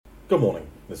Good morning,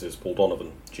 this is Paul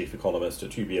Donovan, Chief Economist at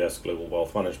UBS Global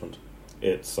Wealth Management.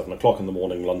 It's 7 o'clock in the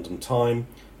morning London time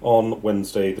on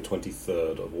Wednesday the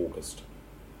 23rd of August.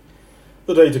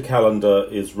 The data calendar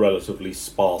is relatively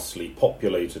sparsely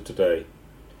populated today.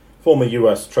 Former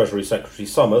US Treasury Secretary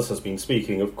Summers has been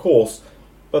speaking, of course,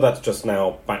 but that's just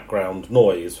now background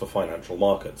noise for financial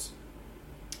markets.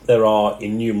 There are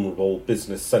innumerable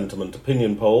business sentiment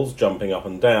opinion polls jumping up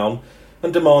and down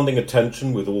and demanding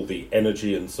attention with all the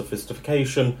energy and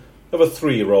sophistication of a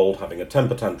 3-year-old having a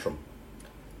temper tantrum.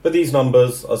 But these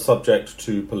numbers are subject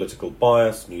to political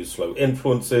bias, news flow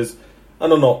influences,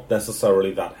 and are not necessarily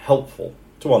that helpful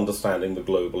to understanding the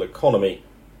global economy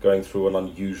going through an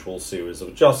unusual series of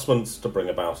adjustments to bring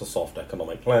about a soft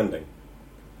economic landing.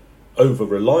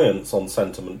 Over-reliance on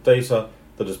sentiment data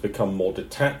that has become more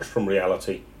detached from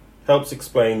reality helps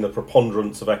explain the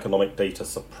preponderance of economic data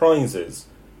surprises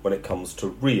when it comes to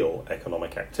real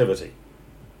economic activity.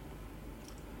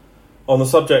 On the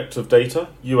subject of data,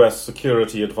 US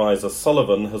Security Advisor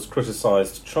Sullivan has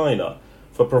criticised China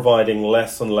for providing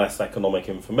less and less economic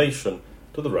information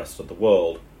to the rest of the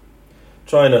world.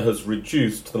 China has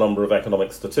reduced the number of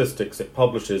economic statistics it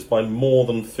publishes by more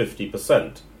than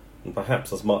 50%, and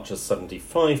perhaps as much as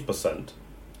 75%,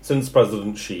 since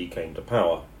President Xi came to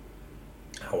power.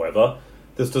 However,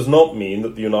 this does not mean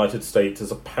that the United States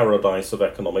is a paradise of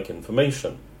economic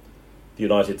information. The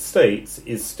United States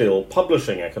is still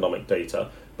publishing economic data,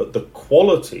 but the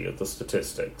quality of the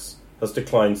statistics has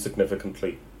declined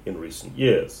significantly in recent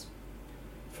years.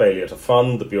 Failure to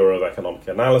fund the Bureau of Economic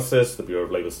Analysis, the Bureau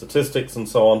of Labour Statistics, and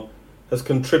so on, has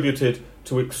contributed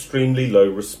to extremely low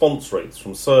response rates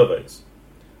from surveys.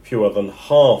 Fewer than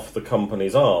half the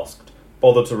companies asked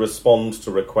bother to respond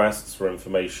to requests for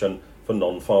information for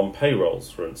non-farm payrolls,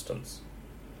 for instance.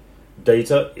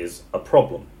 Data is a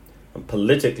problem, and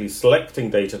politically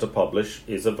selecting data to publish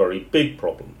is a very big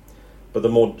problem. But the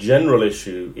more general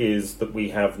issue is that we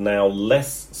have now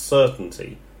less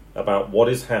certainty about what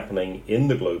is happening in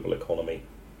the global economy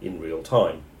in real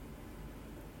time.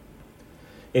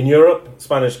 In Europe,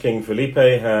 Spanish King Felipe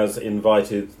has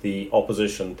invited the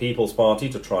opposition People's Party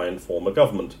to try and form a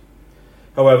government.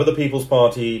 However, the People's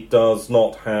Party does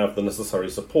not have the necessary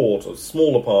support of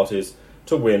smaller parties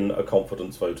to win a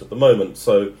confidence vote at the moment,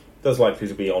 so there's likely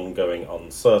to be ongoing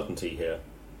uncertainty here.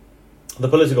 The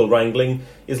political wrangling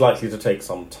is likely to take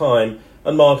some time,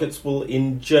 and markets will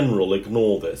in general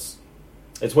ignore this.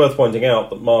 It's worth pointing out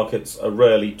that markets are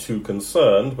rarely too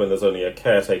concerned when there's only a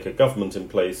caretaker government in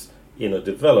place in a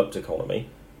developed economy.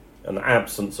 An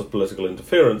absence of political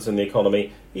interference in the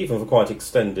economy, even for quite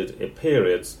extended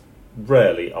periods,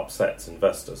 rarely upsets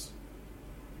investors.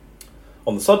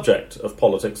 On the subject of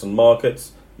politics and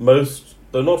markets, most,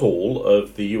 though not all,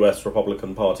 of the US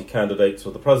Republican Party candidates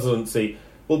for the presidency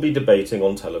will be debating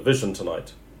on television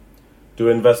tonight. Do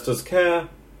investors care?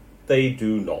 They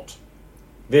do not.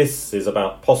 This is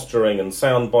about posturing and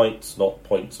sound bites, not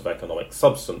points of economic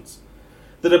substance.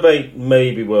 The debate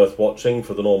may be worth watching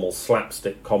for the normal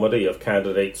slapstick comedy of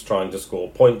candidates trying to score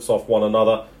points off one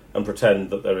another and pretend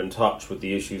that they're in touch with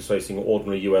the issues facing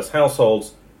ordinary US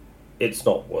households. It's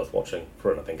not worth watching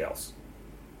for anything else.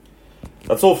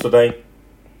 That's all for today.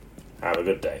 Have a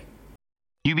good day.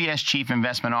 UBS Chief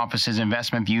Investment Office's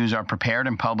investment views are prepared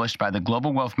and published by the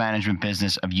global wealth management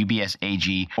business of UBS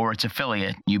AG or its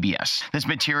affiliate, UBS. This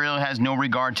material has no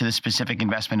regard to the specific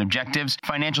investment objectives,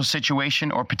 financial situation,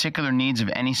 or particular needs of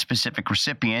any specific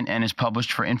recipient and is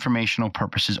published for informational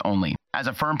purposes only. As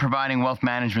a firm providing wealth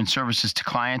management services to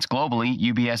clients globally,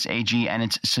 UBS AG and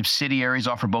its subsidiaries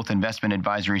offer both investment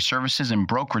advisory services and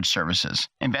brokerage services.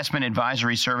 Investment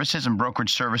advisory services and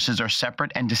brokerage services are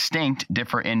separate and distinct,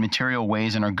 differ in material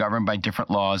ways, and are governed by different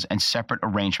laws and separate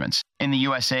arrangements. In the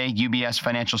USA, UBS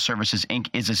Financial Services Inc.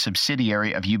 is a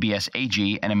subsidiary of UBS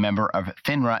AG and a member of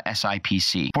FINRA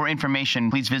SIPC. For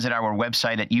information, please visit our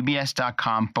website at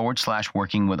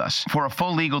ubs.com/working with us. For a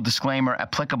full legal disclaimer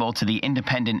applicable to the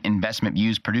independent investment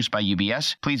views produced by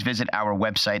UBS, please visit our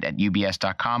website at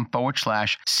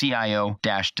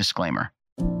ubs.com/CIO-disclaimer.